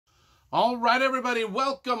All right, everybody,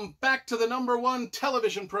 welcome back to the #1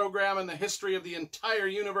 television program in the history of the entire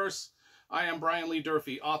universe. I am Brian Lee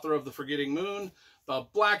Durfee, author of The Forgetting Moon, The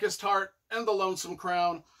Blackest Heart, and The Lonesome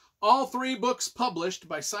Crown. All three books published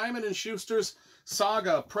by Simon & Schuster's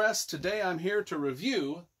Saga Press. Today I'm here to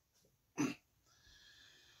review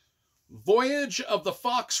Voyage of the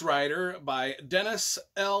Fox Rider by Dennis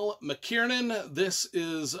L. Mckiernan. This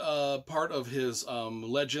is part of his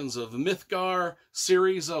Legends of Mythgar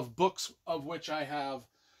series of books, of which I have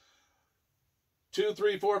 2,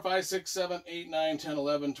 3, 4, 5, 6, 7, 8, 9, 10,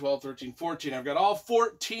 11, 12, 13, 14. I've got all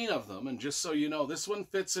 14 of them, and just so you know, this one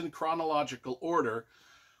fits in chronological order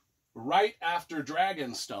right after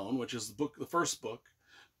Dragonstone, which is the first book.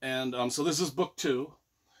 And so this is book 2.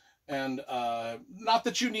 And not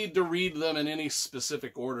that you need to read them in any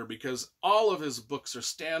specific order, because all of his books are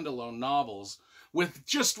standalone novels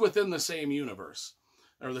just within the same universe,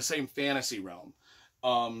 or the same fantasy realm.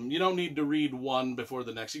 You don't need to read one before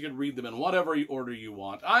the next. You can read them in whatever order you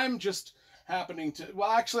want. I'm just happening to,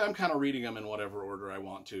 well, actually, I'm kind of reading them in whatever order I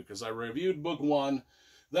want to, because I reviewed book 1,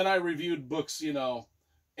 then I reviewed books,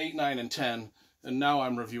 8, 9, and 10, and now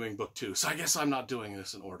I'm reviewing book 2. So I guess I'm not doing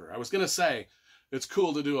this in order. I was going to say, it's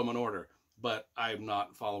cool to do them in order, but I'm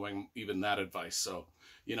not following even that advice. So,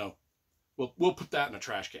 we'll put that in a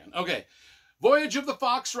trash can. Okay, Voyage of the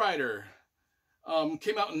Fox Rider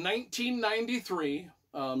came out in 1993.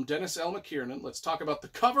 Dennis L. Mckiernan. Let's talk about the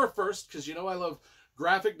cover first, because I love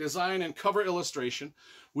graphic design and cover illustration.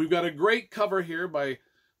 We've got a great cover here by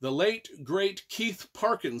the late, great Keith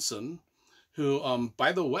Parkinson, who,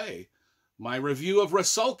 by the way, my review of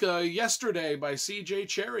Rusalka yesterday by C.J.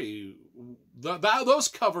 Cherry, those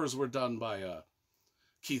covers were done by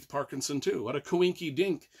Keith Parkinson too. What a coinky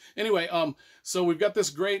dink. Anyway, so we've got this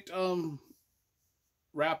great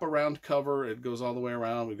wrap-around cover. It goes all the way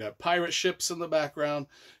around. We've got pirate ships in the background.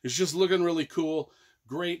 It's just looking really cool.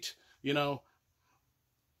 Great,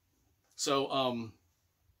 So,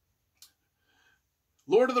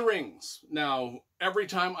 Lord of the Rings. Now, every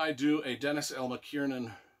time I do a Dennis L.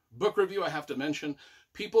 Mckiernan book review, I have to mention,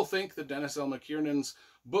 people think that Dennis L. Mckiernan's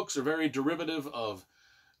books are very derivative of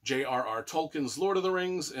J.R.R. Tolkien's Lord of the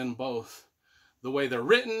Rings in both the way they're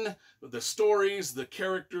written, the stories, the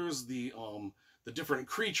characters, the different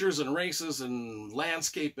creatures and races and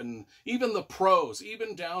landscape, and even the prose,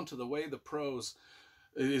 even down to the way the prose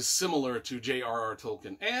is similar to J.R.R.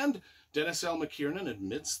 Tolkien. And Dennis L. Mckiernan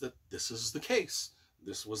admits that this is the case.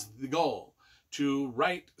 This was the goal, to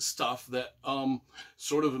write stuff that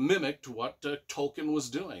sort of mimicked what Tolkien was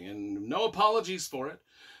doing. And no apologies for it.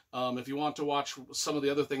 If you want to watch some of the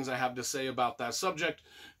other things I have to say about that subject,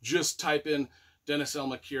 just type in Dennis L.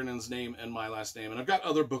 Mckiernan's name and my last name. And I've got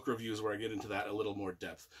other book reviews where I get into that in a little more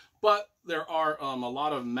depth. But there are a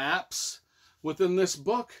lot of maps within this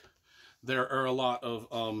book. There are a lot of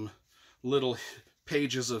little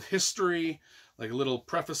pages of history, like little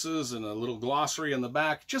prefaces and a little glossary in the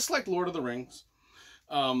back, just like Lord of the Rings.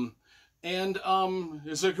 This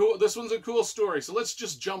one's a cool story. So let's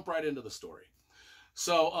just jump right into the story.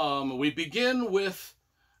 So we begin with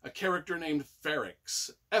a character named Ferrix,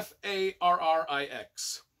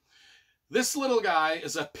 F-A-R-R-I-X. This little guy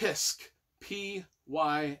is a Pysk,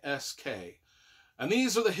 P-Y-S-K. And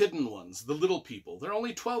these are the hidden ones, the little people. They're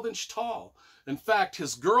only 12-inch tall. In fact,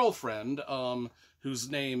 his girlfriend, whose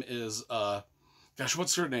name is,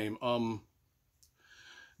 what's her name?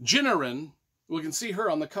 Mckiernan. We can see her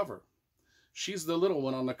on the cover. She's the little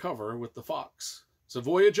one on the cover with the fox. It's a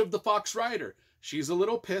Voyage of the Fox Rider. She's a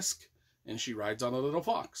little Pysk, and she rides on a little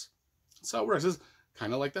fox. That's how it works. It's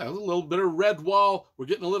kind of like that. A little bit of Redwall. We're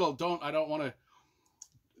getting a little. I don't want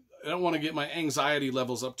to get my anxiety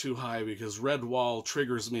levels up too high, because Redwall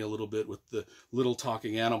triggers me a little bit with the little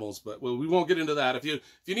talking animals. But we won't get into that. If you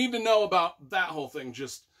need to know about that whole thing,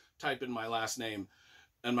 just type in my last name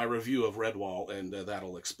and my review of Redwall, and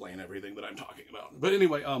that'll explain everything that I'm talking about. But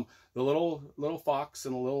anyway, the little fox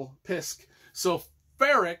and a little Pysk. So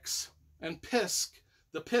Ferrix and Pysk,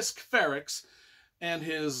 the Pysk Ferrix, and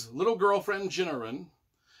his little girlfriend Mckiernan,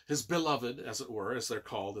 his beloved, as it were, as they're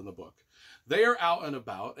called in the book, they are out and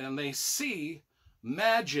about, and they see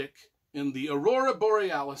magic in the Aurora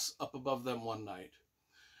Borealis up above them one night.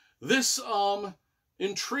 This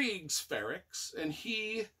intrigues Ferrix, and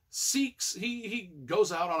he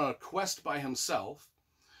goes out on a quest by himself,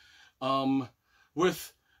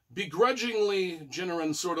 with begrudgingly,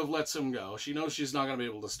 Mckiernan sort of lets him go. She knows she's not going to be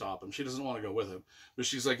able to stop him. She doesn't want to go with him, but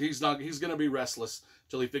she's like, he's going to be restless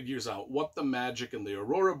till he figures out what the magic in the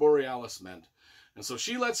Aurora Borealis meant. And so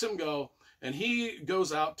she lets him go, and he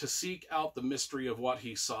goes out to seek out the mystery of what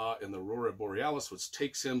he saw in the Aurora Borealis, which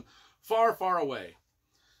takes him far, far away.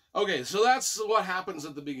 Okay, so that's what happens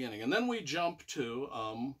at the beginning. And then we jump to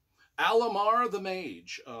Alamar the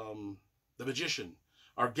Mage, the magician,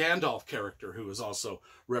 our Gandalf character, who is also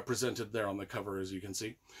represented there on the cover, as you can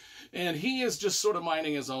see. And he is just sort of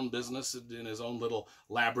minding his own business in his own little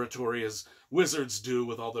laboratory, as wizards do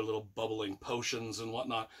with all their little bubbling potions and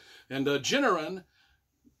whatnot. And Jinnerin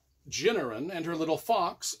and her little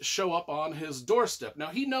fox show up on his doorstep. Now,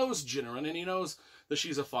 he knows Jinnerin, and he knows that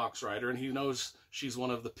she's a fox rider, and he knows she's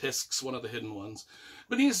one of the Pisks, one of the hidden ones.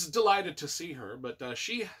 But he's delighted to see her, but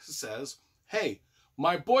she says, hey,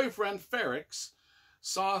 my boyfriend Ferrix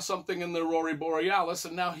saw something in the Aurora Borealis,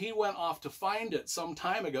 and now he went off to find it some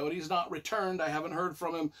time ago, and he's not returned. I haven't heard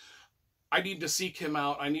from him. I need to seek him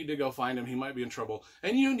out. I need to go find him. He might be in trouble,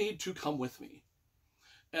 and you need to come with me.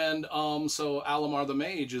 And so Alamar the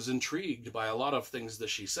Mage is intrigued by a lot of things that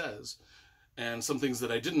she says, and some things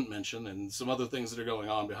that I didn't mention, and some other things that are going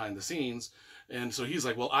on behind the scenes. And so he's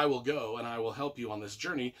like, well, I will go, and I will help you on this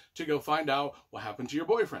journey to go find out what happened to your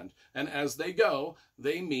boyfriend. And as they go,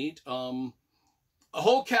 they meet a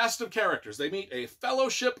whole cast of characters. They meet a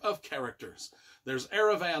fellowship of characters. There's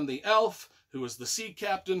Aravan the elf, who is the sea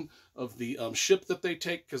captain of the ship that they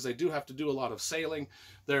take, because they do have to do a lot of sailing.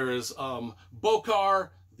 There is Bokar,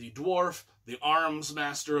 the dwarf, the arms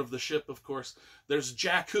master of the ship, of course. There's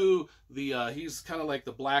Jakku, he's kind of like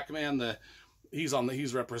the black man.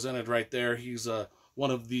 He's represented right there. He's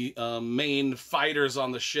one of the main fighters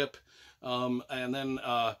on the ship. And then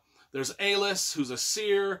there's Alis, who's a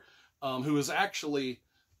seer, who is actually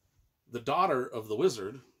the daughter of the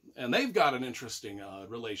wizard. And they've got an interesting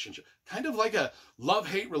relationship, kind of like a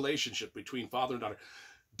love-hate relationship between father and daughter.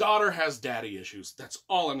 Daughter has daddy issues. That's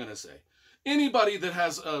all I'm going to say. Anybody that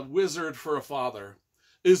has a wizard for a father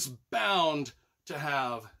is bound to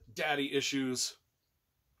have daddy issues.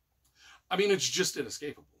 I mean, it's just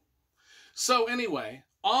inescapable. So anyway,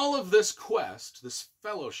 all of this quest, this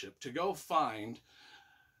fellowship to go find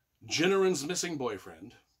Jinnerin's missing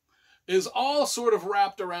boyfriend, is all sort of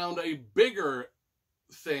wrapped around a bigger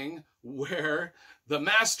thing where the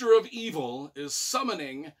Master of Evil is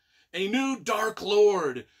summoning a new Dark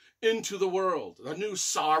Lord into the world, a new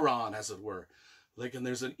Sauron, as it were. And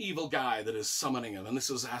there's an evil guy that is summoning him, and this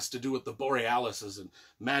has to do with the Borealises and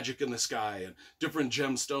magic in the sky and different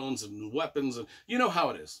gemstones and weapons, and you know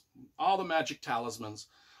how it is. All the magic talismans,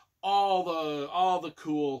 all the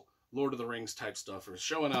cool Lord of the Rings type stuff are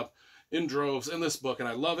showing up in droves in this book, and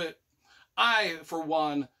I love it. I, for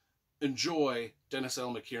one, enjoy Dennis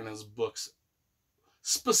L. Mckiernan's books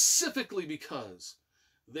specifically because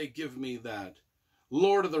they give me that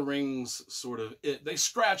Lord of the Rings sort of it. They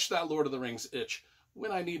scratch that Lord of the Rings itch when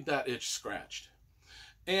I need that itch scratched.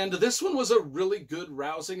 And this one was a really good,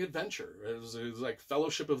 rousing adventure. It was like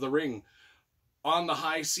Fellowship of the Ring on the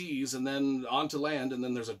high seas and then onto land, and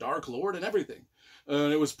then there's a Dark Lord and everything.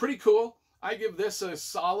 And it was pretty cool. I give this a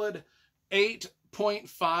solid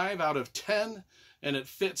 8.5 out of 10, and it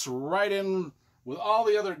fits right in with all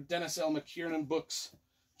the other Dennis L. Mckiernan books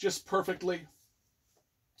just perfectly.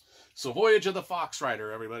 So Voyage of the Fox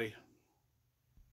Rider, everybody.